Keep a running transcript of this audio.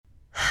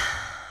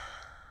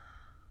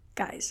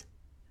Guys,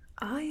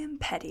 I am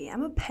petty.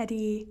 I'm a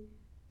petty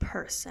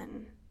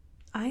person.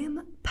 I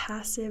am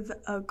passive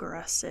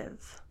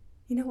aggressive.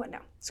 You know what? No,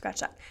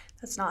 scratch that.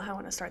 That's not how I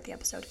want to start the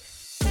episode.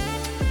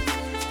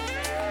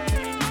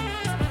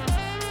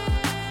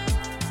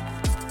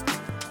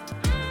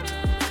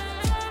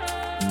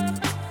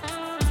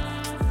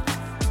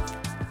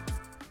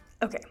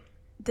 Okay,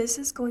 this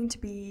is going to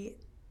be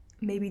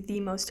maybe the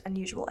most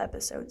unusual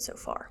episode so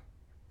far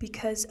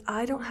because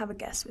I don't have a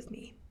guest with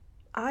me.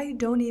 I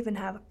don't even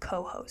have a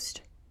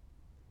co-host.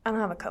 I don't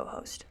have a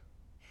co-host.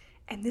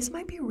 And this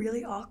might be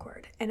really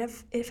awkward. And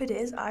if it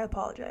is, I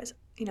apologize.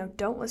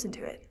 Don't listen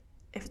to it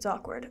if it's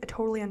awkward. I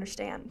totally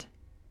understand.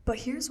 But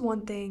here's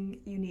one thing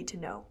you need to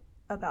know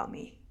about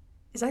me,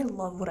 is I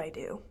love what I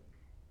do.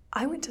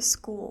 I went to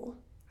school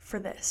for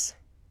this.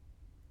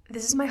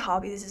 This is my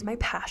hobby. This is my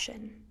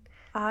passion.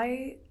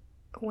 I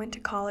went to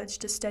college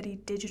to study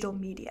digital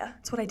media.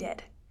 That's what I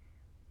did.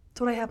 That's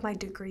what I have my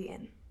degree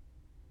in.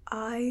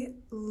 I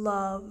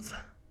love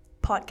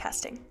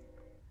podcasting.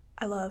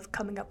 I love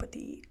coming up with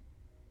the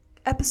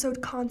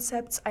episode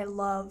concepts. I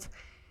love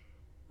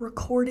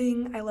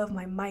recording. I love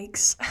my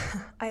mics.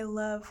 I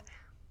love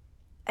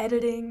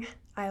editing.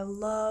 I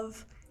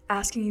love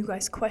asking you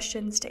guys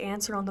questions to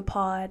answer on the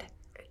pod,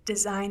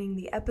 designing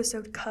the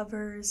episode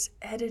covers,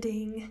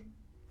 editing,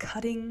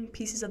 cutting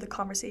pieces of the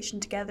conversation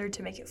together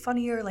to make it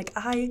funnier.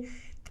 I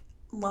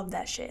love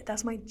that shit.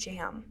 That's my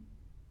jam.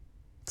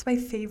 It's my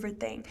favorite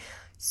thing.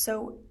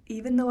 So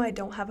even though I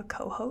don't have a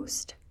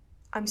co-host,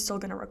 I'm still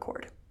gonna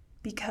record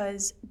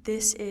because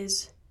this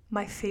is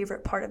my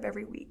favorite part of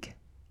every week.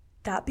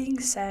 That being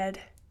said,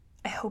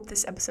 I hope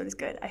this episode is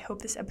good. I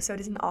hope this episode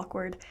isn't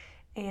awkward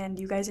and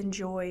you guys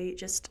enjoy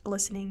just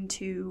listening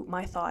to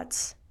my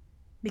thoughts,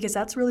 because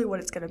that's really what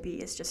it's gonna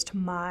be, is just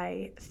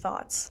my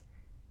thoughts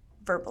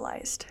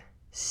verbalized.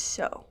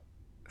 So,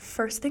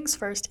 first things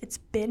first, it's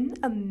been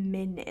a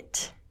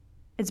minute.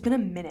 It's been a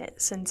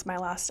minute since my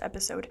last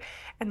episode,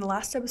 and the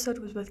last episode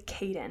was with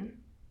Kaden.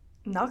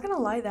 Not gonna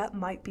lie, that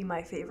might be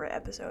my favorite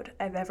episode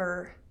I've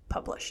ever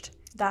published.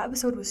 That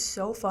episode was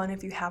so fun.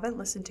 If you haven't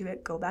listened to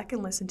it, go back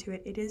and listen to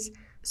it. It is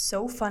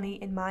so funny,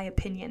 in my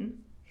opinion.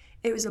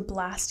 It was a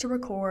blast to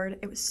record.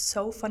 It was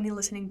so funny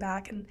listening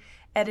back and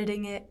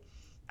editing it.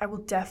 I will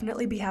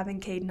definitely be having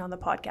Kaden on the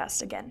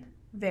podcast again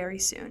very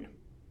soon.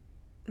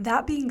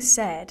 That being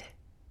said,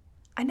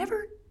 I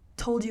never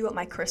told you what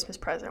my Christmas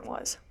present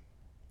was.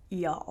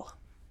 Y'all,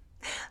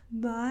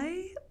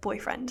 my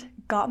boyfriend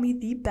got me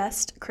the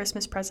best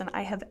Christmas present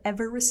I have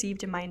ever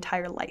received in my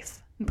entire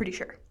life. I'm pretty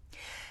sure.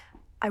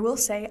 I will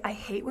say, I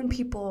hate when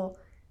people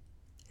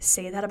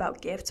say that about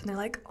gifts, when they're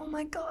like, oh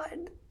my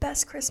god,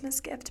 best Christmas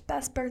gift,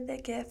 best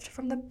birthday gift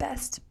from the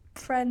best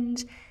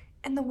friend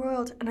in the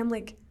world. And I'm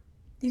like,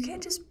 you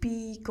can't just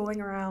be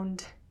going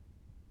around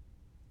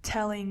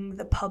telling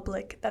the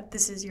public that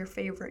this is your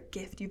favorite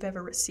gift you've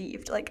ever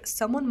received.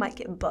 Someone might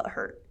get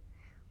butthurt.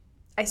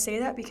 I say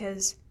that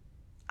because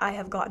I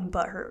have gotten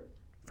butthurt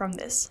from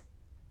this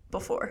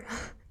before.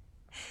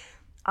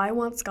 I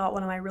once got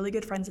one of my really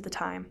good friends at the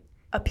time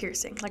a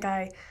piercing.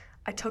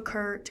 I took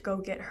her to go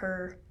get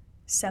her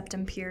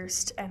septum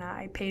pierced, and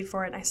I paid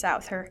for it, and I sat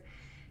with her,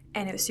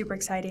 and it was super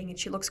exciting, and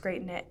she looks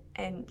great in it.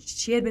 And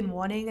she had been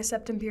wanting a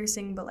septum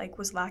piercing, but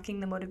was lacking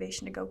the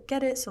motivation to go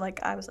get it. So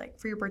I was like,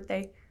 for your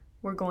birthday,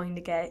 we're going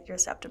to get your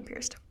septum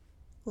pierced.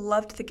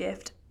 Loved the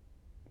gift,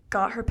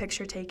 got her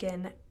picture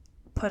taken,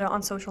 put it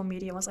on social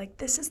media, and was like,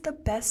 this is the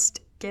best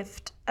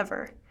gift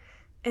ever.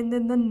 And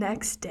then the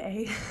next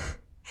day,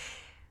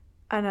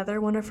 another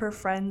one of her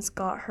friends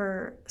got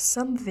her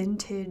some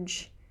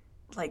vintage,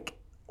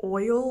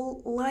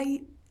 oil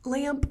light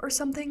lamp or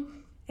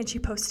something. And she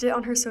posted it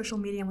on her social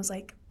media and was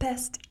like,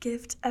 best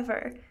gift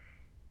ever.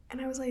 And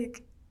I was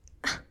like,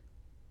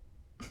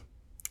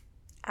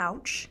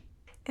 ouch.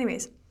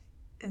 Anyways,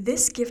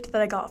 this gift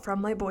that I got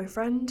from my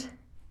boyfriend,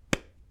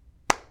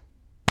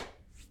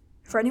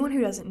 for anyone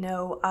who doesn't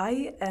know,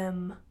 I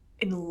am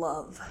in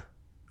love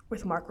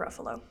with Mark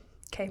Ruffalo,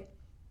 okay?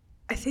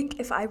 I think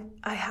if I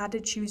had to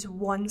choose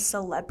one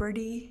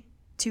celebrity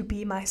to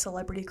be my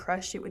celebrity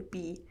crush, it would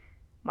be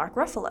Mark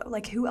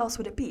Ruffalo. Who else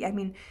would it be? I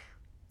mean,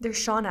 there's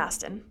Sean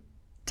Astin,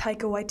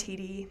 Taika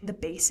Waititi, the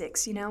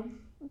basics,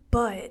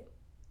 But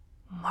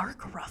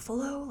Mark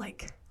Ruffalo,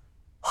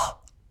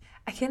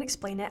 I can't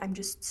explain it. I'm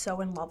just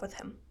so in love with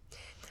him.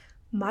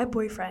 My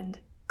boyfriend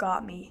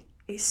got me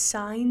a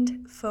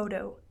signed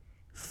photo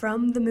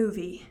from the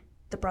movie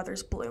The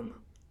Brothers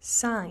Bloom,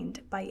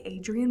 signed by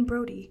Adrian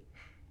Brody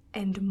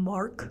and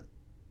Mark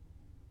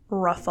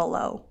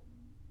Ruffalo.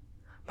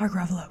 Mark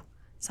Ruffalo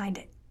signed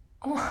it.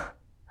 Oh,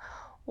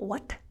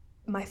 what?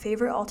 My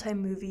favorite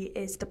all-time movie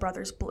is The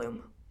Brothers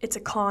Bloom. It's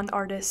a con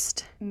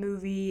artist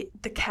movie.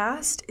 The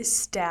cast is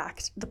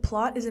stacked. The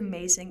plot is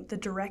amazing. The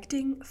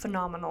directing,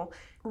 phenomenal.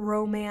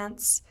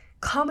 Romance,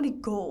 comedy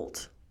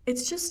gold.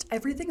 It's just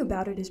everything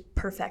about it is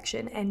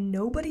perfection, and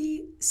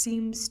nobody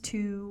seems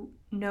to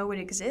know it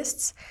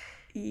exists.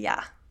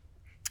 Yeah.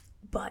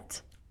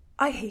 But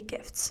I hate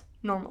gifts,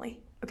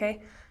 normally,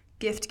 okay?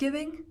 Gift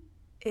giving,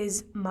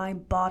 is my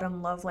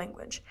bottom love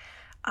language.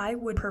 I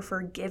would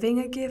prefer giving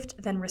a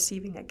gift than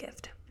receiving a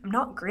gift. I'm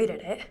not great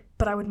at it,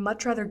 but I would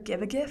much rather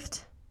give a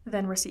gift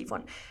than receive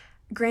one.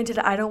 Granted,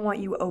 I don't want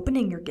you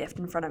opening your gift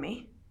in front of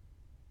me.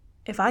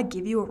 If I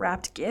give you a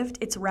wrapped gift,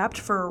 it's wrapped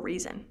for a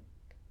reason.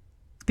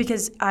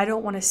 Because I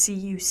don't want to see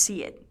you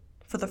see it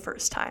for the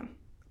first time.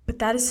 But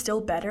that is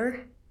still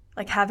better.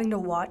 Like, having to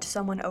watch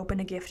someone open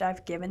a gift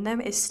I've given them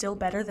is still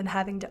better than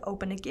having to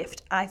open a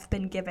gift I've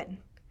been given.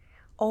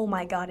 Oh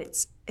my God,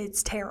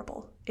 it's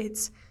terrible.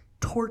 It's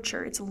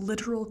torture. It's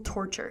literal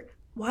torture.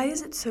 Why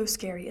is it so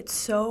scary?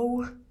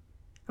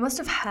 I must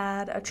have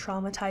had a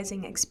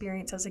traumatizing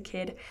experience as a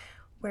kid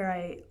where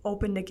I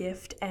opened a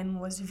gift and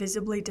was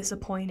visibly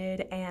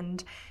disappointed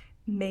and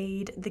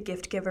made the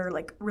gift giver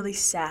like really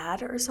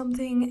sad or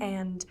something,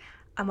 and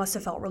I must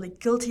have felt really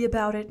guilty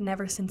about it, and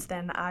ever since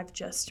then I've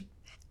just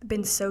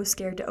been so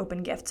scared to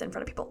open gifts in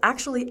front of people.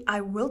 Actually,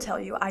 I will tell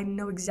you, I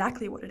know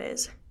exactly what it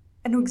is.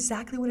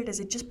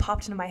 It just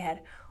popped into my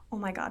head. Oh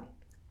my God.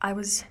 I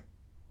was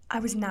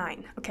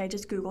 9. Okay, I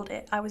just Googled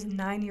it. I was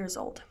 9 years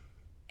old.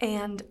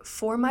 And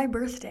for my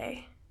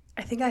birthday,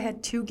 I think I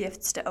had 2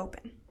 gifts to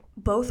open.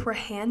 Both were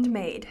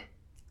handmade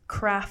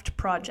craft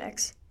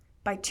projects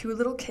by 2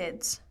 little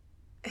kids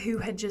who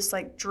had just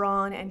like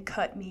drawn and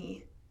cut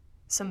me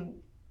some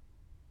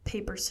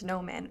paper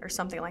snowmen or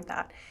something like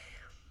that.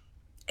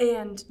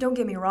 And don't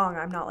get me wrong,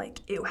 I'm not like,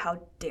 ew,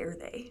 how dare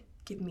they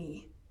give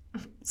me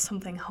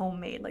something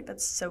homemade, like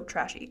that's so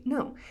trashy.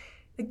 No,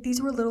 like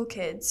these were little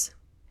kids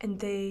and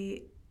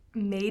they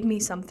made me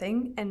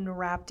something and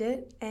wrapped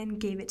it and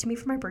gave it to me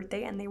for my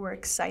birthday, and they were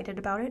excited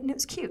about it and it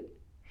was cute.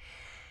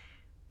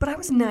 But I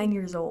was 9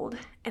 years old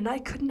and I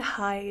couldn't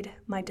hide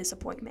my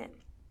disappointment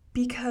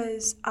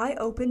because I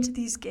opened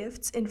these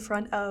gifts in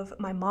front of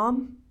my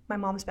mom, my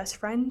mom's best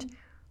friend,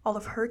 all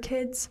of her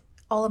kids,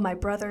 all of my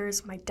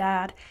brothers, my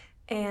dad,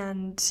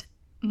 and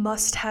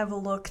must have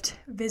looked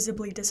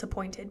visibly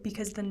disappointed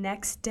because the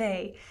next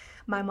day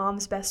my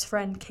mom's best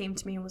friend came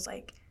to me and was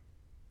like,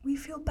 "We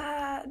feel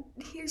bad,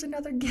 here's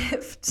another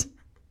gift."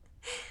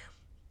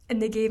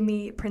 And they gave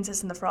me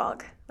Princess and the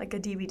Frog, like a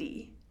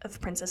DVD of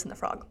Princess and the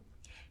Frog.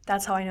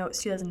 That's how I know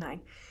it's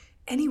 2009.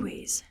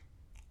 Anyways,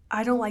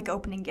 I don't like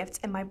opening gifts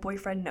and my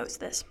boyfriend knows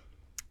this.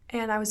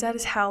 And I was at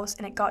his house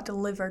and it got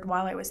delivered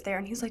while I was there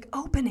and he was like,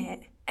 "Open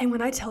it." And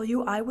when I tell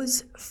you, I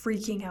was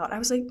freaking out. I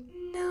was like,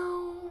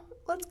 "No,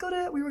 let's go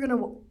to," we were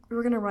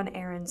gonna run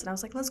errands, and I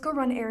was like, "Let's go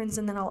run errands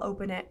and then I'll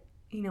open it,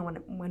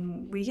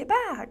 when we get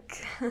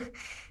back."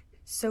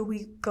 So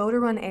we go to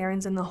run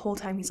errands and the whole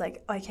time he's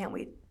like, "I can't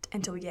wait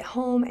until we get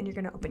home and you're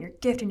gonna open your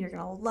gift and you're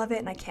gonna love it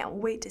and I can't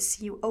wait to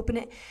see you open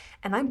it."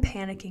 And I'm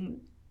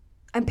panicking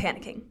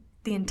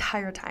the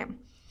entire time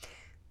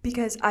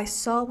because I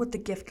saw what the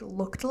gift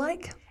looked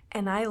like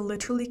and I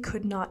literally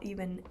could not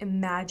even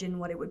imagine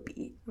what it would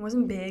be. It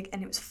wasn't big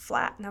and it was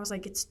flat, and I was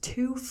like, it's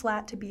too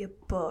flat to be a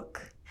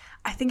book.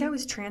 I think I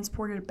was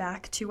transported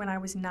back to when I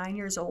was 9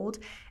 years old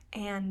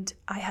and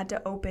I had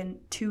to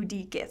open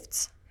 2D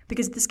gifts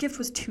because this gift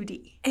was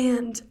 2D.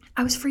 And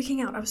I was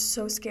freaking out. I was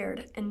so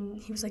scared. And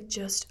he was like,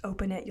 "Just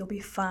open it. You'll be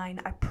fine.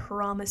 I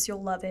promise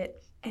you'll love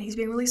it." And he's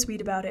being really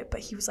sweet about it,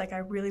 but he was like, "I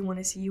really want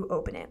to see you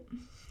open it."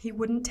 He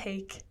wouldn't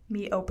take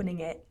me opening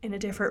it in a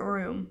different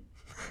room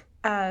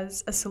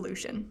as a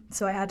solution.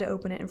 So I had to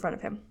open it in front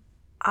of him.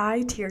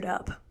 I teared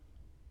up.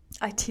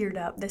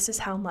 This is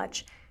how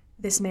much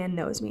this man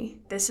knows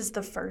me. This is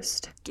the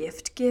first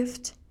gift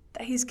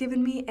that he's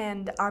given me,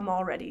 and I'm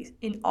already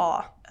in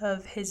awe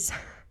of his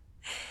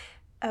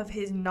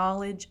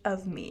knowledge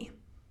of me.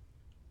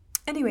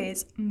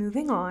 Anyways,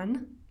 moving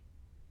on.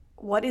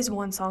 What is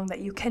one song that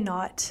you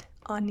cannot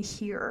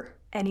unhear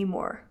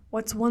anymore?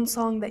 What's one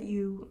song that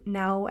you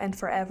now and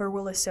forever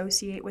will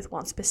associate with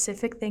one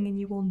specific thing and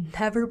you will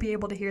never be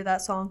able to hear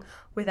that song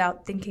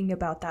without thinking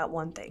about that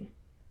one thing?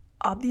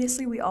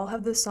 Obviously, we all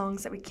have those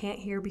songs that we can't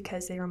hear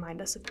because they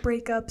remind us of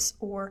breakups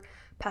or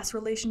past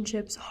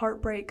relationships,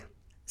 heartbreak,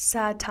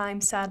 sad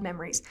times, sad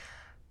memories.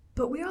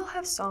 But we all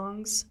have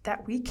songs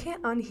that we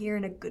can't unhear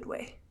in a good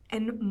way.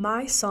 And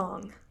my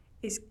song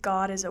is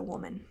 "God is a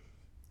Woman."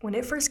 When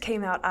it first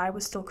came out, I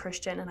was still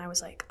Christian and I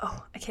was like,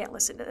 "Oh, I can't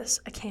listen to this.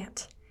 I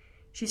can't.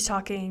 She's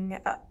talking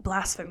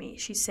blasphemy.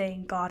 She's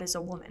saying God is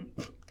a woman."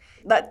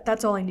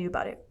 That's all I knew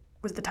about it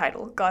was the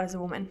title, "God is a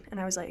Woman." And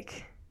I was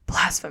like,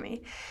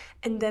 blasphemy.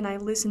 And then I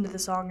listened to the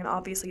song and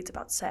obviously it's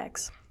about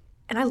sex.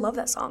 And I love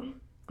that song.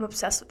 I'm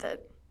obsessed with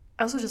it.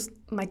 I also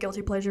my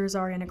guilty pleasure is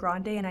Ariana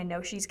Grande, and I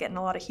know she's getting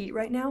a lot of heat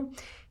right now,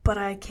 but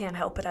I can't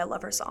help it. I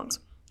love her songs.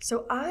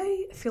 So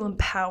I feel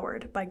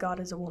empowered by "God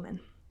is a Woman."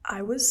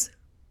 I was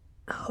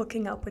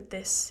hooking up with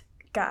this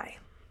guy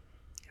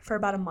for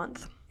about a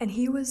month, and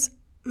he was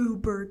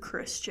uber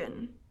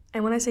Christian.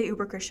 And when I say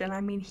uber Christian,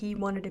 I mean he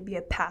wanted to be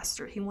a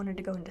pastor. He wanted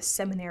to go into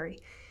seminary.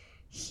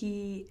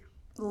 He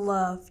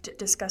loved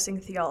discussing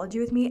theology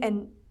with me,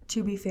 and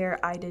to be fair,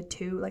 I did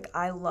too. Like,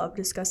 I love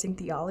discussing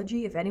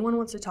theology. If anyone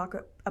wants to talk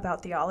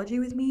about theology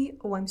with me,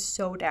 I'm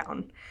so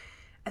down.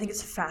 I think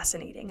it's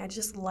fascinating. I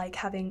just like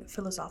having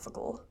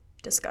philosophical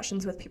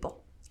discussions with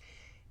people.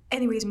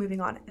 Anyways, moving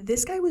on.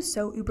 This guy was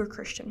so uber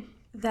Christian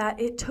that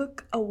it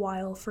took a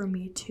while for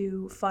me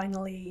to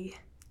finally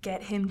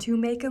get him to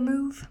make a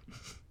move,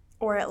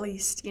 or at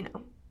least,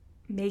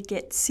 make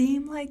it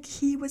seem like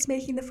he was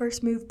making the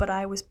first move, but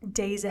I was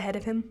days ahead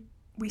of him.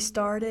 We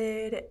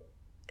started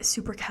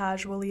super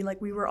casually,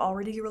 like we were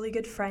already really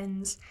good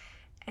friends,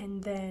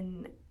 and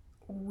then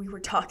we were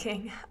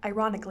talking,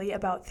 ironically,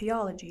 about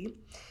theology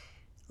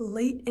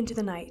late into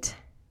the night,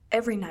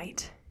 every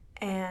night,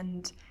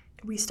 and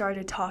we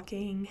started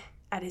talking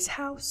at his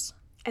house,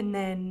 and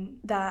then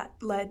that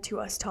led to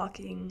us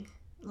talking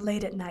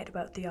late at night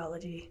about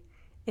theology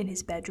in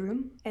his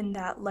bedroom, and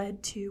that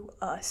led to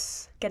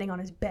us getting on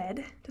his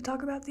bed to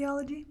talk about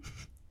theology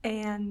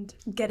and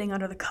getting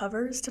under the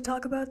covers to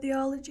talk about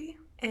theology.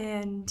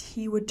 And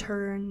he would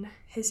turn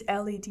his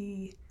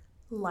LED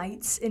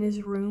lights in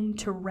his room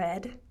to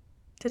red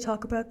to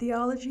talk about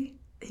theology.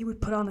 He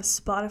would put on a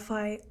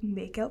Spotify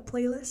makeout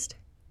playlist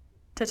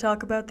to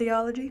talk about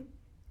theology.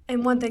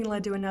 And one thing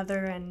led to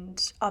another,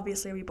 and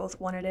obviously we both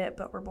wanted it,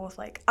 but we're both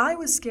like, I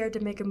was scared to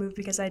make a move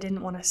because I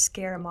didn't want to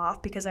scare him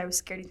off, because I was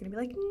scared he's going to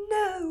be like,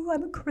 no,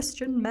 I'm a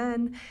Christian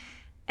man.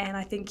 And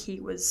I think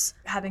he was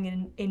having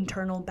an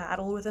internal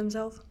battle with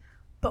himself.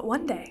 But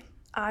one day,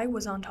 I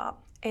was on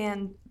top,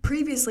 and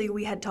previously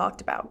we had talked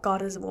about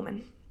God as a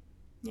Woman.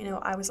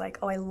 I was like,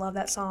 oh, I love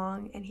that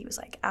song, and he was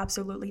like,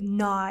 absolutely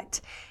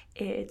not.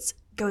 It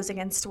goes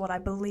against what I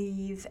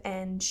believe,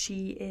 and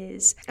she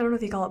is, I don't know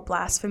if you call it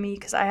blasphemy,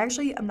 because I'm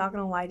not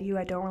going to lie to you,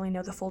 I don't really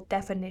know the full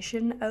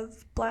definition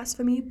of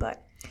blasphemy,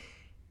 but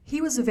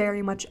he was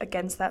very much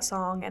against that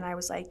song, and I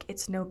was like,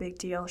 it's no big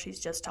deal, she's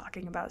just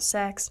talking about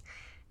sex.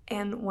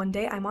 And one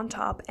day I'm on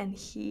top, and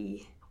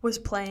he was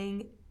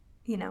playing,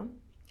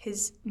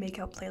 his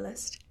makeout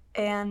playlist,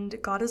 and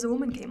God as a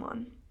Woman came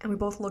on, and we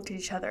both looked at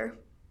each other,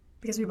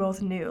 because we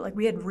both knew, like,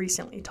 we had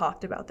recently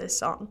talked about this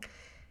song.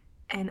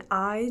 And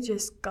I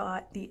just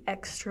got the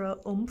extra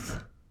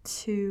oomph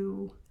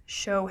to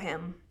show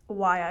him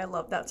why I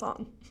love that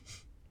song.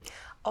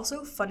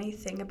 Also, funny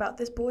thing about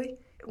this boy,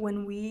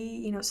 when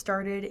we,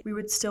 started, we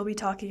would still be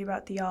talking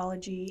about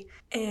theology,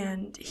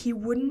 and he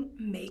wouldn't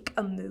make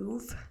a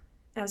move.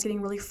 And I was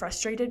getting really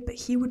frustrated, but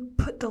he would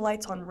put the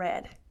lights on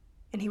red,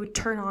 and he would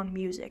turn on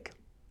music.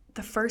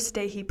 The first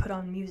day he put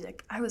on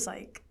music, I was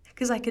like,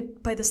 because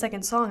by the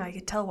second song, I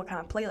could tell what kind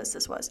of playlist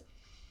this was.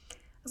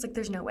 I was like,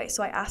 there's no way.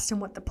 So I asked him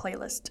what the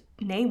playlist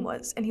name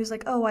was, and he was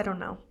like, oh, I don't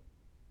know.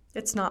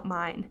 It's not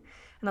mine.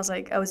 And I was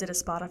like, oh, is it a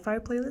Spotify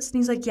playlist? And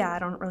he's like, yeah, I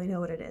don't really know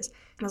what it is.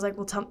 And I was like,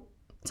 well,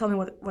 tell me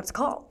what it's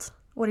called.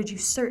 What did you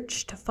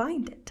search to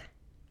find it?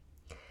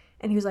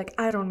 And he was like,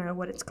 I don't know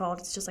what it's called.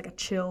 It's just like a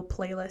chill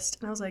playlist.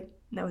 And I was like,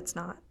 no, it's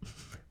not.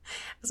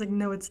 I was like,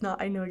 no, it's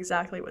not. I know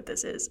exactly what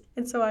this is.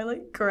 And so I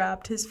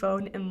grabbed his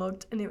phone and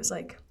looked, and it was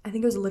I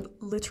think it was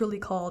literally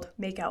called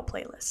Makeout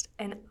Playlist.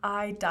 And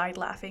I died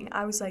laughing.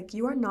 I was like,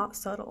 you are not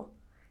subtle.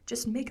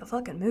 Just make a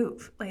fucking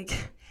move.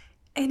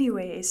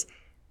 Anyways,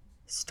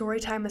 story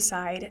time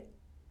aside,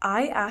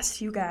 I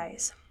asked you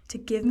guys to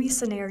give me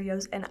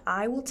scenarios, and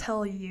I will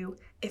tell you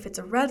if it's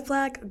a red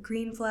flag, a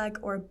green flag,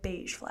 or a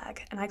beige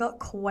flag. And I got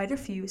quite a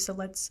few, so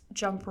let's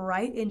jump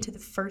right into the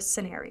first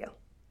scenario.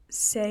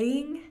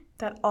 Saying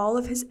that all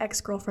of his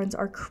ex-girlfriends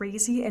are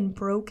crazy and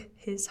broke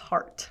his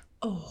heart.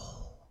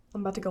 Oh,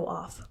 I'm about to go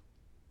off.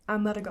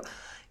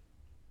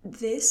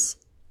 This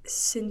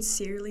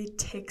sincerely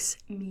ticks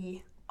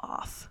me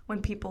off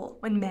when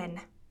men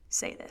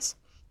say this.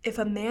 If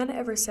a man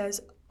ever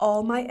says,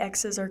 all my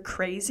exes are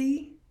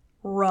crazy,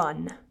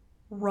 run.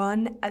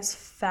 Run as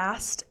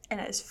fast and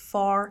as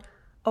far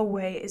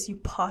away as you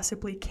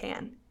possibly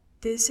can.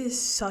 This is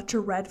such a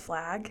red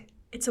flag.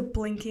 It's a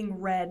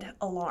blinking red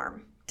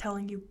alarm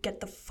telling you,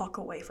 get the fuck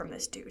away from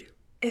this dude.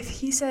 If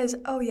he says,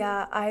 oh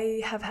yeah,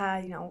 I have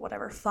had,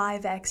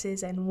 5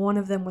 exes and one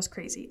of them was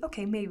crazy.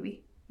 Okay,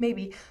 maybe.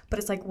 But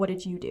it's like, what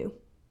did you do,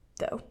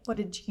 though? What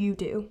did you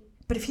do?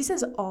 But if he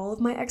says all of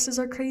my exes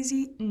are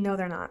crazy, no,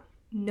 they're not.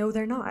 No,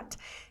 they're not.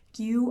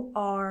 You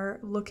are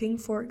looking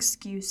for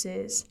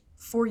excuses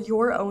for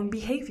your own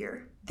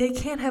behavior. They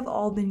can't have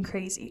all been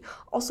crazy.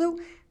 Also,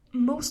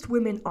 most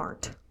women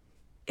aren't.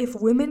 If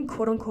women,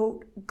 quote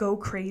unquote, go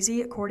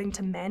crazy according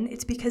to men,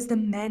 it's because the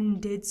men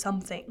did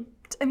something.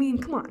 I mean,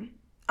 come on.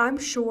 I'm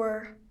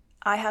sure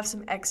I have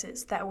some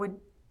exes that would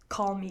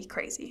call me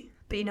crazy.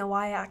 But you know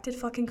why I acted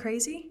fucking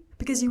crazy?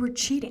 Because you were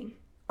cheating.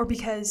 Or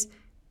because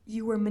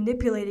you were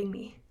manipulating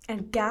me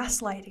and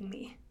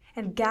gaslighting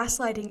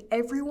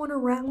everyone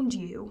around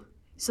you,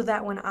 so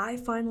that when I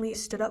finally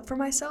stood up for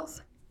myself,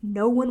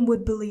 no one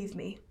would believe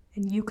me,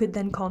 and you could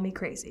then call me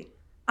crazy.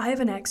 I have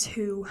an ex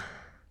who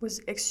was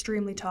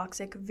extremely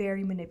toxic,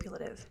 very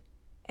manipulative.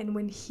 And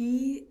when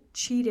he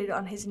cheated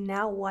on his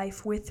now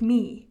wife with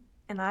me,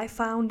 and I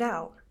found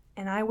out,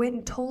 and I went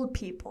and told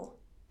people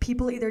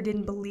either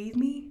didn't believe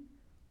me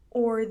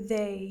or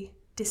they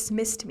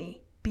dismissed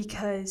me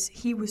because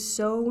he was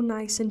so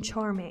nice and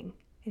charming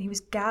and he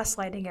was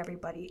gaslighting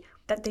everybody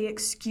that they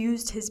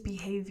excused his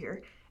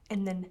behavior.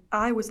 And then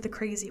I was the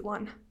crazy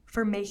one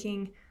for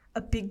making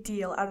a big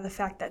deal out of the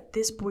fact that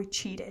this boy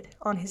cheated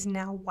on his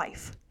now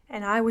wife.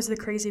 And I was the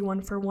crazy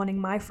one for wanting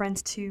my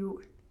friends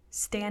to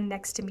stand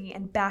next to me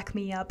and back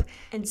me up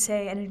and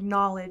say and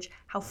acknowledge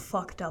how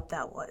fucked up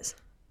that was.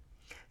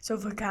 So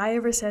if a guy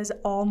ever says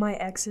all my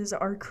exes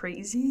are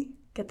crazy,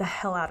 get the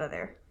hell out of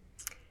there.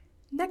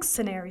 Next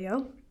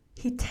scenario,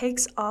 he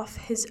takes off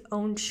his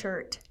own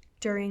shirt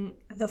during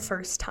the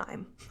first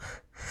time.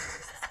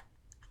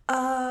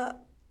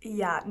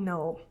 Yeah,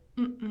 no.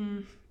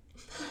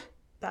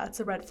 That's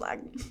a red flag.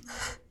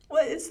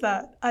 What is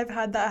that? I've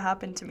had that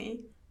happen to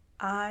me.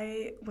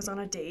 I was on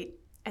a date,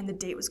 and the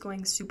date was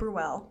going super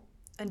well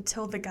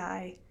until the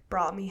guy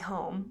brought me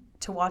home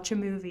to watch a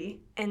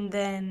movie and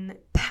then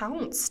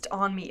pounced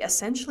on me.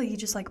 Essentially, he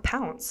just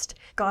pounced.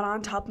 Got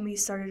on top of me,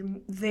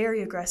 started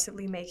very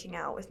aggressively making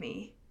out with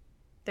me.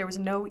 There was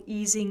no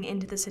easing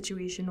into the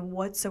situation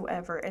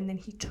whatsoever, and then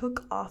he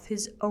took off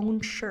his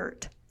own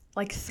shirt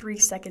 3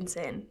 seconds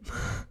in.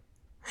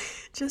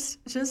 Just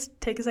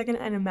take a second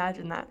and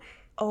imagine that.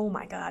 Oh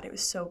my god, it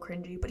was so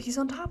cringy, but he's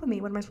on top of me.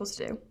 What am I supposed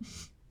to do?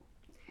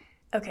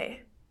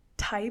 Okay,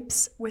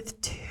 types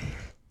with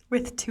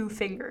two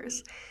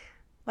fingers.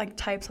 Like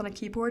types on a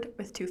keyboard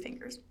with 2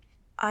 fingers.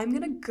 I'm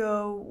gonna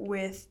go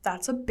with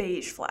that's a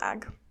beige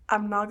flag.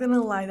 I'm not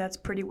gonna lie, that's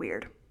pretty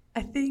weird.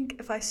 I think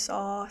if I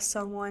saw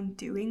someone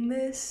doing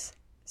this,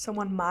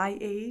 someone my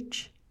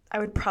age, I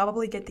would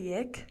probably get the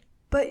ick.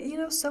 But,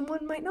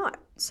 someone might not.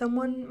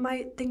 Someone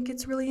might think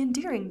it's really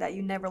endearing that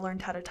you never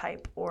learned how to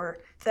type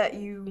or that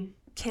you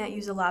can't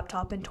use a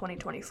laptop in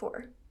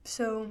 2024.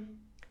 So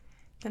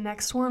the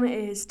next one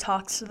is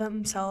talks to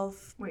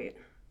themselves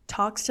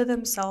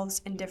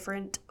in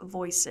different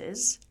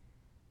voices.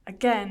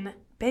 Again,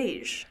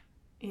 beige.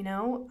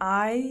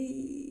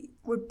 I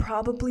would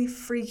probably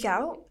freak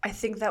out. I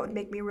think that would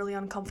make me really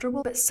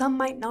uncomfortable, but some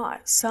might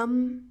not.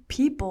 Some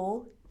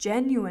people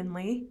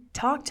genuinely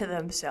talk to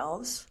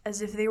themselves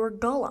as if they were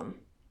Gollum.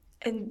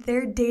 And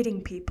they're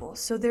dating people,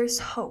 so there's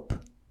hope.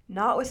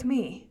 Not with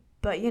me,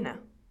 but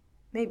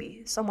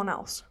maybe someone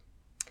else.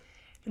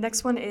 The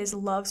next one is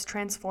loves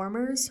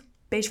Transformers,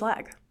 beige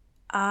flag.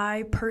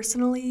 I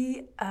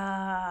personally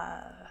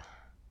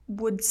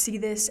would see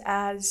this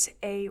as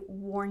a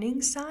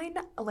warning sign,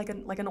 like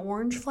an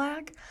orange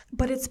flag,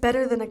 but it's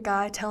better than a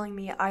guy telling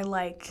me I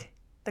like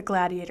the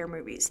Gladiator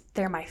movies.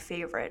 They're my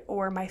favorite,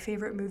 or my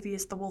favorite movie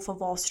is The Wolf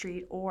of Wall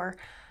Street, or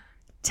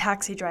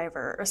Taxi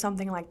Driver, or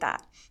something like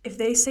that. If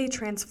they say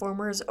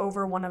Transformers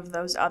over one of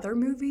those other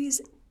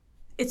movies,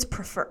 it's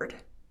preferred.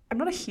 I'm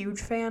not a huge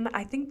fan.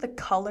 I think the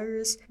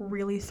colors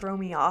really throw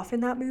me off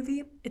in that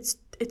movie. It's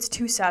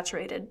too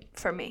saturated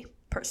for me,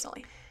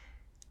 personally.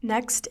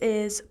 Next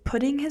is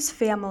putting his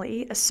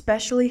family,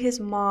 especially his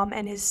mom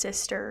and his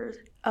sister,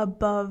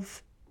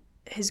 above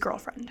his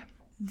girlfriend.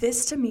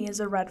 This to me is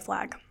a red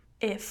flag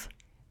if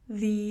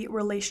the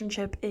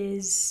relationship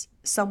is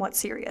somewhat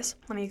serious.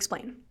 Let me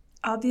explain.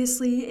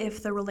 Obviously,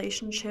 if the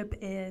relationship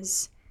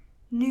is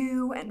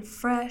new and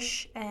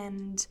fresh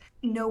and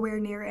nowhere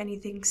near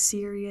anything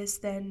serious,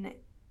 then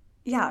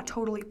yeah,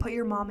 totally put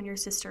your mom and your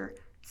sister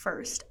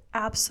first.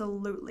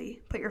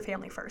 Absolutely put your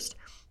family first.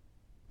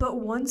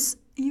 But once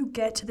you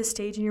get to the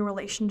stage in your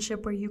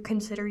relationship where you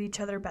consider each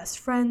other best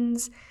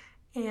friends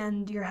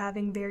and you're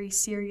having very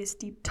serious,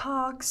 deep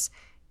talks,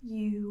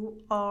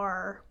 you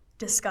are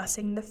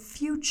discussing the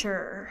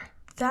future,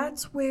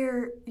 that's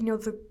where,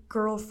 the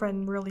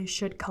girlfriend really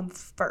should come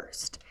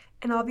first.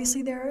 And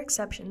obviously there are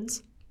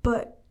exceptions,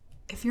 but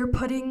if you're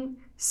putting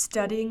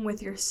studying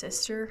with your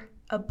sister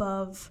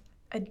above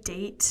a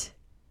date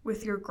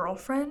with your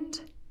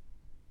girlfriend,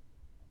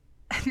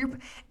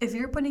 if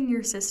you're putting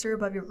your sister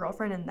above your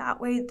girlfriend in that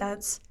way,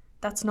 that's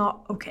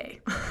not okay.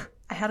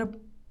 I had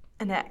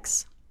an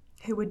ex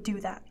who would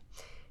do that.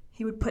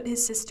 He would put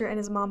his sister and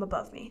his mom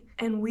above me,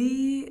 and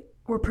we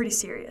were pretty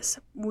serious.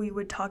 We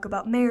would talk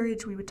about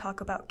marriage, we would talk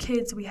about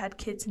kids, we had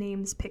kids'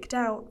 names picked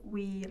out,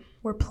 we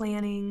were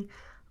planning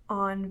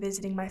on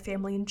visiting my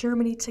family in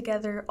Germany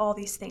together, all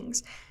these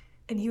things.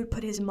 And he would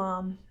put his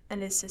mom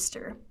and his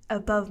sister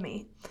above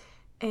me.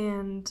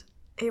 And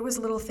it was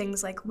little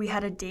things like we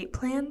had a date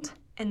planned,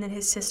 and then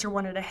his sister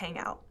wanted to hang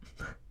out.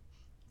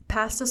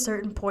 Past a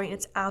certain point,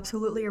 it's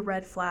absolutely a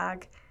red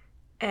flag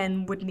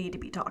and would need to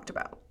be talked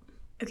about.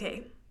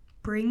 Okay,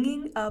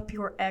 bringing up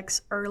your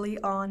ex early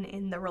on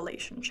in the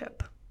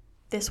relationship.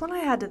 This one I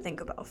had to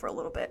think about for a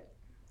little bit,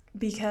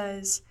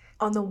 because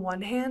on the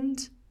one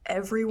hand,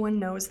 everyone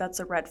knows that's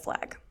a red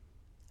flag.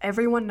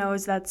 Everyone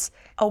knows that's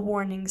a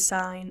warning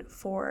sign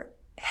for,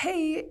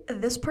 hey,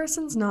 this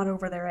person's not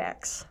over their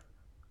ex.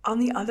 On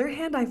the other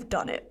hand, I've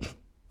done it.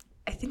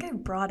 I think I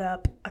brought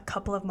up a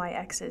couple of my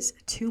exes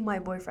to my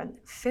boyfriend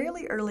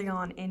fairly early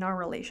on in our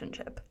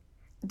relationship.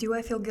 Do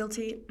I feel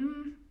guilty?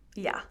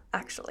 Yeah,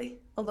 actually,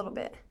 a little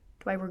bit.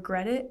 Do I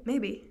regret it?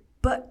 Maybe.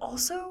 But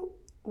also,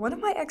 one of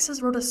my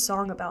exes wrote a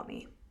song about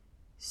me.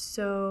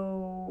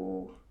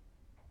 So,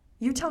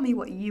 you tell me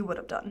what you would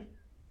have done.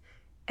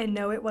 And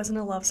no, it wasn't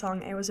a love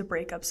song, it was a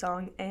breakup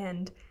song,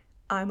 and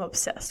I'm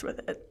obsessed with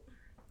it.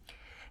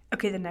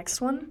 Okay, the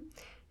next one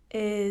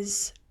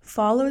is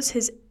follows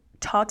his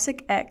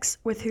toxic ex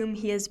with whom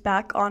he is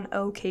back on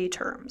okay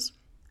terms.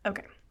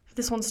 Okay,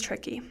 this one's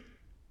tricky.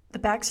 The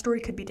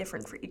backstory could be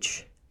different for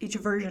each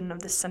version of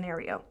this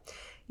scenario.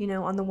 You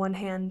know, on the one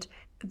hand,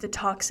 the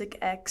toxic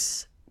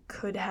ex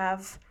could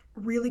have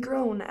really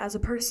grown as a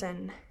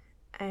person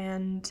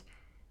and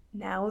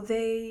now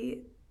they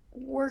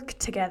work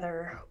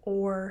together,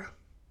 or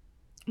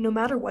no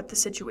matter what the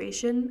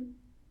situation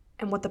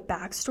and what the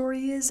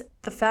backstory is,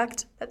 the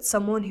fact that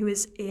someone who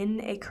is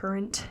in a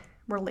current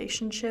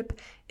relationship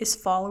is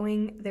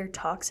following their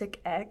toxic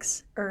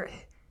ex, or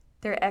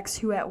their ex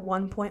who at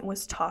one point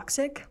was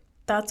toxic,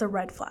 that's a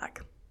red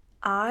flag.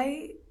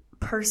 I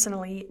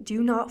personally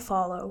do not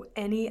follow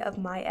any of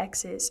my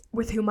exes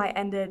with whom I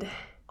ended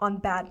on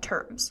bad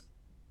terms.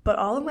 But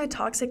all of my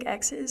toxic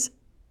exes,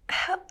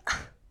 of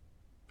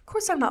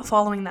course I'm not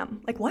following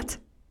them. Like, what?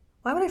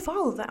 Why would I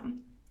follow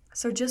them?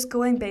 So just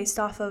going based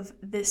off of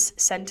this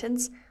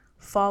sentence,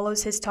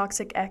 follows his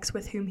toxic ex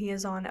with whom he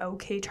is on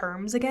okay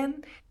terms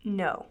again?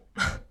 No.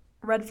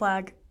 Red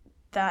flag,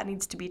 that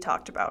needs to be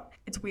talked about.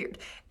 It's weird.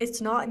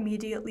 It's not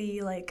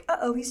immediately like,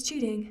 uh-oh, he's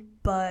cheating,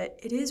 but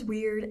it is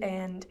weird,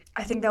 and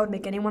I think that would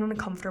make anyone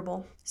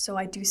uncomfortable. So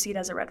I do see it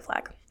as a red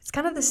flag. It's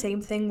kind of the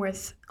same thing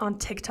with on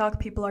TikTok,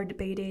 people are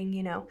debating,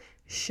 you know,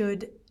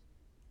 should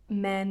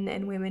men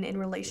and women in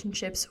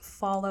relationships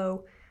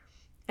follow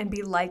and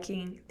be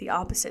liking the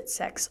opposite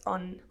sex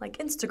on like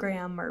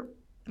Instagram, or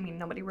I mean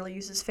nobody really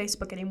uses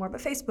Facebook anymore,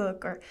 but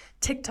Facebook or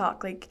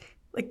TikTok, like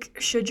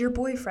should your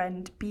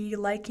boyfriend be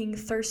liking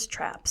thirst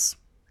traps?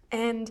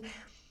 And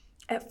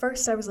at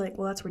first I was like,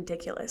 well, that's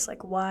ridiculous.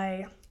 Like,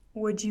 why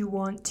would you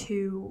want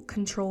to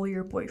control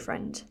your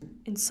boyfriend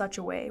in such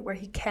a way where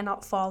he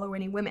cannot follow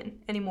any women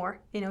anymore,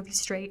 you know, if he's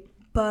straight?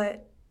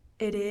 But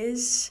it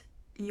is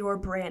your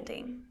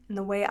branding. And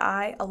the way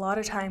I a lot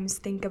of times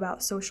think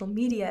about social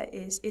media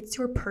is it's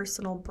your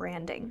personal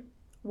branding.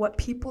 What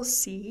people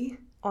see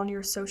on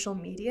your social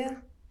media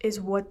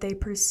is what they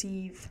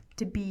perceive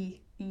to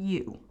be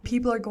you.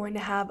 People are going to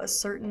have a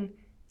certain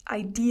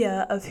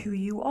idea of who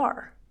you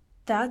are.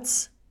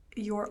 That's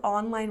your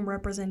online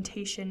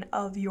representation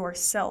of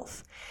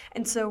yourself.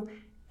 And so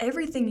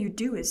everything you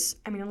do is,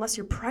 I mean, unless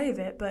you're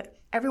private, but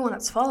everyone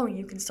that's following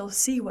you can still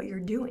see what you're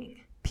doing.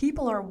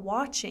 People are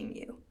watching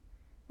you,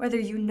 whether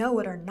you know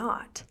it or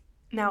not.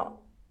 Now,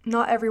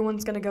 not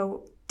everyone's going to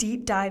go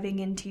deep diving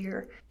into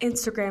your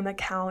Instagram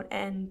account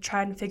and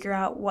try and figure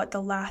out what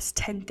the last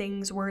 10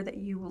 things were that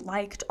you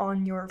liked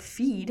on your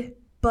feed,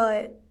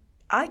 but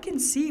I can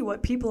see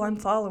what people I'm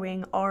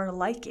following are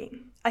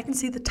liking. I can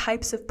see the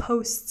types of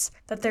posts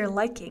that they're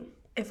liking.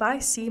 If I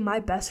see my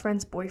best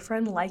friend's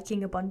boyfriend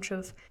liking a bunch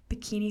of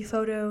bikini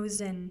photos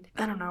and,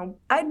 I don't know,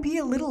 I'd be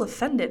a little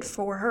offended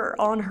for her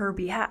on her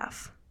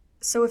behalf.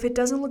 So if it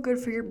doesn't look good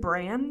for your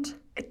brand,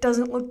 it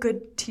doesn't look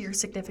good to your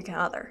significant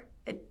other.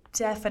 It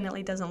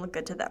definitely doesn't look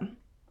good to them.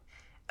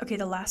 Okay,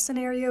 the last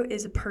scenario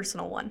is a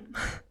personal one.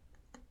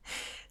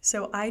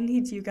 So I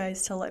need you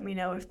guys to let me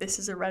know if this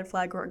is a red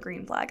flag or a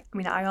green flag. I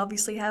mean, I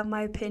obviously have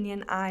my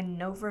opinion. I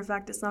know for a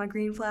fact it's not a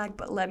green flag,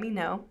 but let me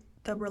know.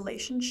 The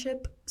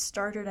relationship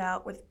started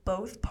out with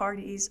both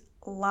parties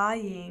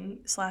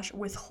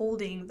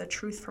lying/withholding the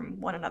truth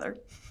from one another.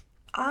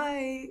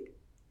 I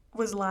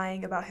was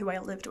lying about who I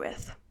lived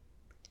with.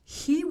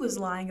 He was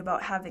lying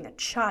about having a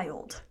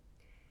child.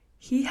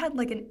 He had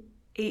like an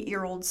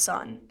 8-year-old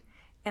son,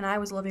 and I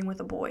was living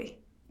with a boy,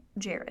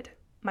 Jared,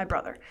 my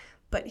brother.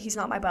 But he's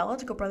not my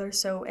biological brother,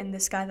 so, and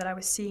this guy that I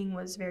was seeing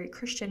was very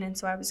Christian, and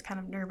so I was kind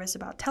of nervous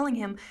about telling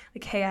him,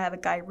 like, hey, I have a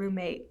guy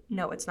roommate.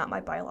 No, it's not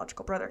my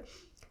biological brother.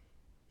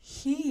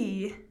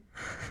 He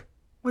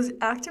was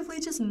actively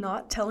just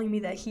not telling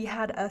me that he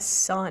had a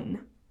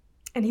son.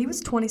 And he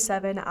was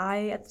 27,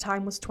 I at the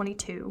time was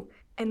 22,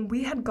 and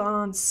we had gone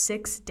on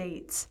 6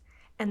 dates,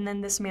 and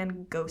then this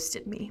man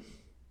ghosted me.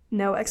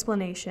 No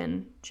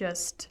explanation,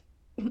 just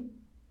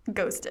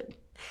ghosted.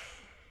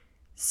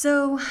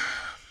 So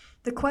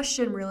the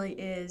question really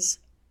is,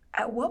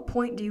 at what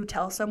point do you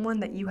tell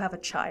someone that you have a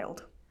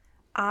child?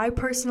 I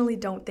personally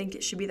don't think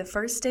it should be the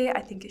first date.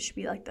 I think it should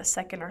be like the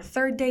second or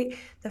third date.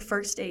 The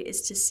first date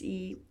is to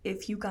see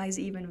if you guys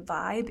even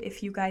vibe,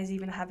 if you guys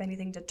even have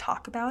anything to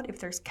talk about, if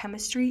there's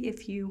chemistry,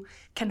 if you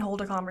can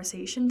hold a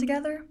conversation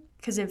together.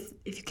 Because if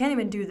you can't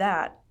even do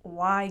that,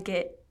 why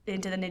get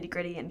into the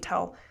nitty-gritty and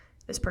tell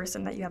this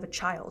person that you have a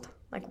child?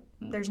 Like,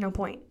 there's no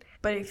point.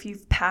 But if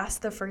you've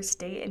passed the first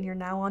date and you're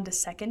now on to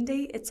second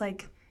date, it's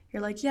like,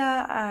 you're like,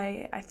 yeah,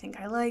 I think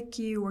I like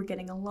you, we're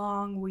getting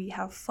along, we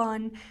have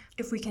fun.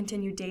 If we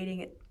continue dating,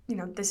 it, you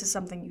know, this is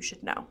something you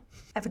should know.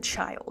 I have a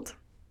child.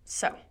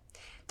 So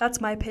that's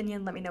my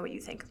opinion. Let me know what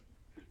you think.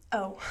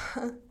 Oh,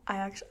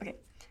 okay.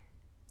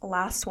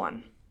 Last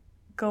one.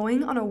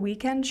 Going on a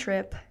weekend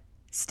trip,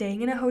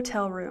 staying in a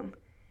hotel room,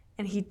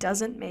 and he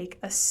doesn't make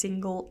a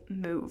single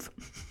move.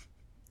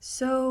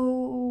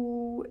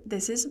 So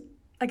this is,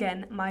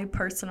 again, my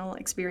personal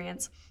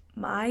experience.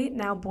 My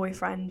now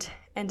boyfriend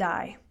and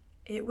I,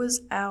 it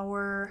was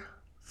our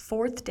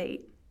 4th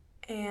date,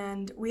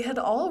 and we had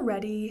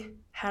already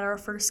had our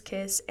first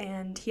kiss,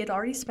 and he had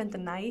already spent the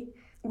night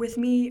with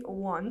me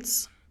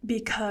once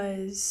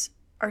because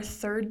our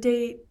third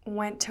date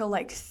went till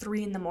like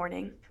 3 in the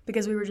morning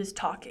because we were just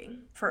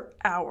talking for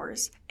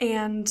hours.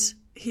 And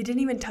he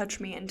didn't even touch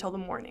me until the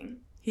morning.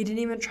 He didn't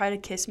even try to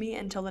kiss me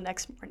until the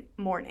next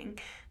morning.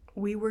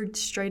 We were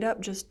straight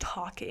up just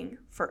talking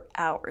for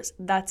hours.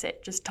 That's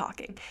it, just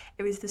talking.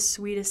 It was the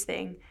sweetest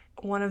thing.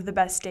 One of the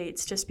best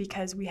dates, just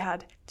because we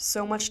had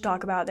so much to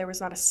talk about. There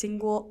was not a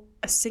single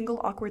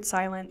awkward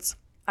silence.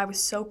 I was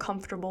so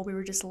comfortable. We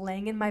were just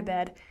laying in my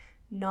bed,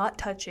 not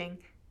touching,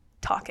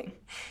 talking.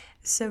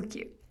 So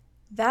cute.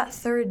 That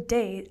third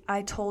date,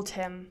 I told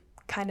him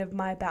kind of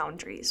my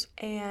boundaries,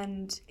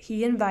 and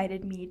he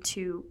invited me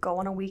to go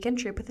on a weekend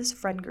trip with his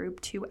friend group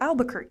to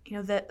Albuquerque. You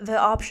know, the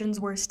options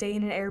were stay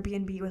in an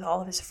Airbnb with all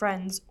of his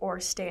friends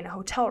or stay in a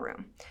hotel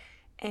room.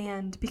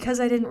 And because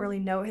I didn't really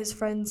know his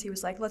friends, he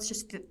was like, let's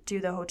just do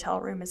the hotel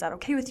room. Is that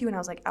okay with you? And I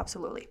was like,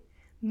 absolutely.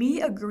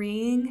 Me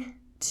agreeing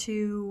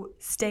to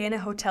stay in a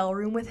hotel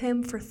room with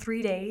him for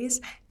 3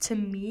 days, to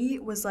me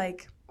was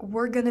like,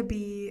 we're gonna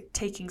be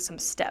taking some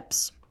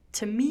steps.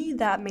 To me,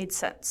 that made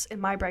sense.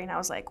 In my brain, I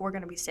was like, we're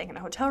gonna be staying in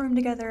a hotel room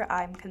together.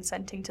 I'm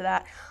consenting to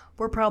that.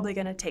 We're probably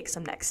gonna take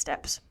some next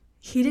steps.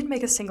 He didn't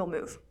make a single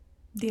move.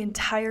 The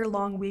entire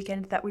long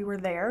weekend that we were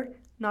there,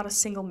 not a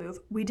single move.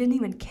 We didn't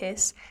even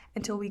kiss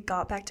until we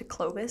got back to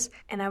Clovis,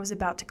 and I was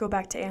about to go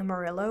back to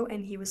Amarillo,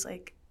 and he was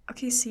like,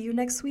 okay, see you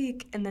next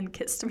week, and then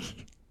kissed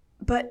me.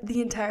 But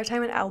the entire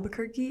time in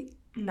Albuquerque,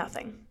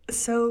 nothing.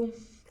 So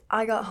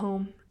I got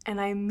home, and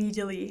I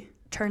immediately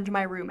turned to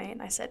my roommate,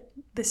 and I said,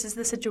 this is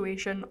the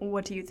situation,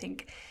 what do you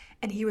think?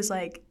 And he was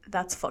like,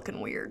 that's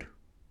fucking weird.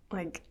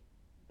 Like,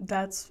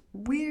 that's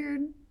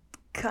weird,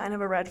 kind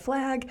of a red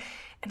flag.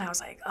 And I was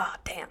like, oh,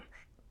 damn.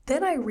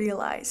 Then I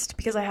realized,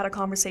 because I had a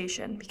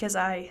conversation, because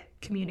I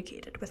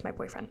communicated with my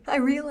boyfriend, I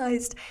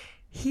realized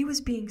he was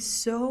being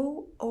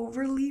so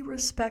overly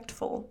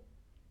respectful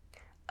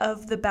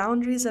of the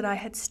boundaries that I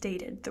had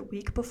stated the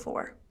week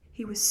before.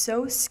 He was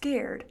so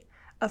scared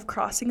of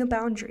crossing a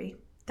boundary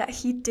that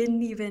he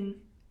didn't even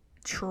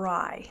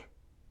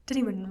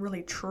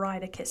really try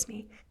to kiss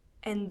me.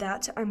 And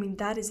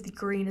that is the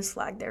greenest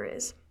flag there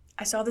is.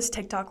 I saw this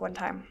TikTok one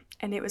time,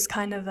 and it was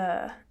kind of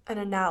an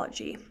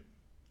analogy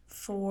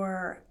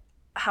for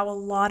how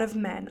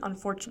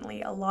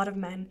unfortunately, a lot of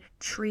men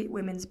treat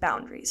women's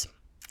boundaries.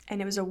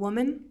 And it was a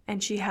woman,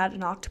 and she had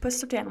an octopus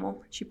stuffed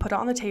animal. She put it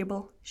on the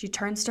table. She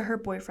turns to her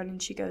boyfriend,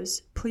 and she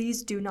goes,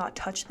 please do not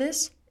touch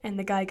this. And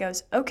the guy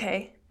goes,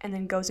 okay, and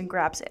then goes and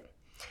grabs it.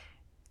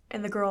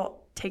 And the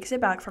girl takes it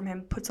back from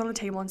him, puts it on the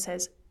table, and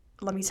says,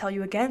 let me tell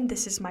you again,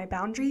 this is my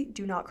boundary.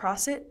 Do not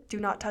cross it. Do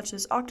not touch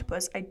this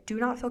octopus. I do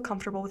not feel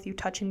comfortable with you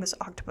touching this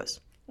octopus.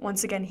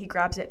 Once again, he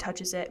grabs it,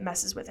 touches it,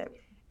 messes with it.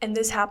 And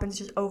this happens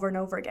just over and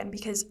over again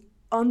because,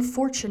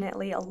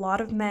 unfortunately, a lot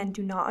of men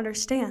do not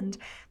understand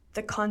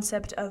the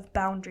concept of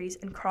boundaries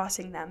and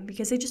crossing them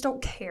because they just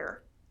don't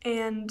care.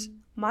 And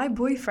my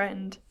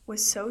boyfriend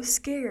was so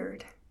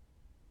scared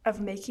of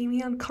making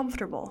me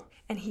uncomfortable,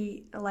 and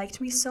he liked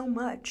me so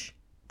much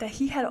that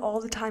he had all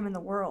the time in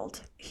the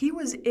world. He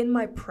was in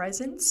my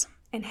presence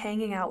and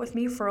hanging out with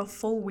me for a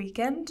full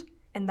weekend,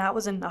 and that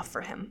was enough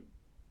for him.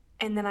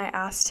 And then I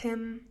asked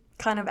him,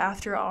 kind of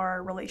after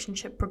our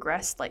relationship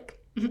progressed, like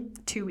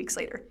 2 weeks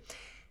later,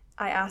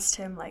 I asked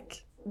him,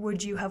 like,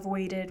 would you have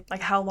waited?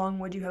 Like, how long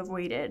would you have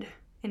waited?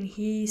 And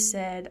he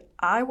said,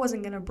 I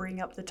wasn't going to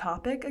bring up the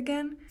topic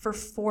again for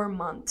 4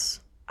 months.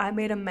 I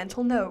made a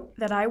mental note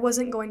that I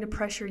wasn't going to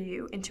pressure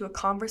you into a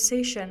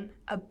conversation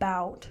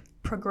about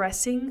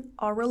progressing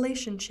our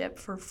relationship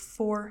for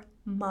 4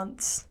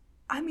 months.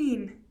 I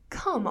mean,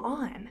 come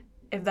on.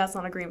 If that's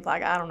not a green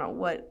flag, I don't know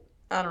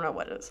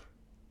what is.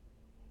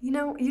 You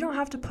know, you don't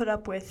have to put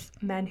up with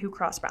men who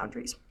cross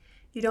boundaries.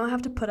 You don't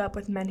have to put up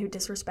with men who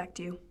disrespect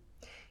you.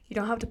 You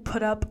don't have to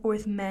put up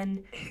with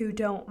men who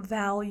don't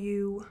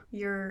value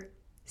your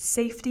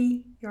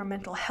safety, your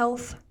mental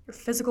health, your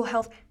physical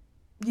health.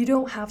 You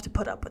don't have to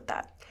put up with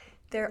that.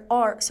 There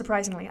are,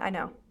 surprisingly,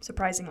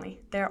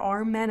 there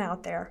are men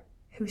out there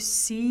who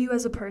see you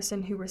as a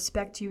person, who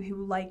respect you,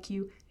 who like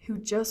you, who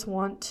just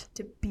want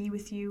to be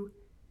with you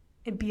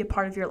and be a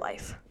part of your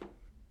life.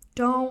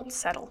 Don't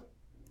settle.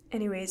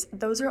 Anyways,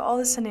 those are all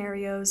the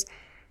scenarios.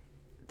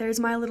 There's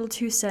my little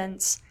 2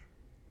 cents.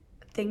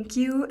 Thank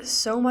you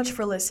so much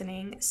for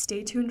listening.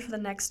 Stay tuned for the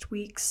next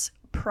week's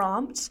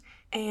prompt.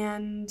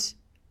 And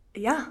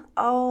yeah,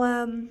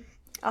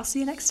 I'll see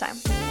you next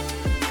time.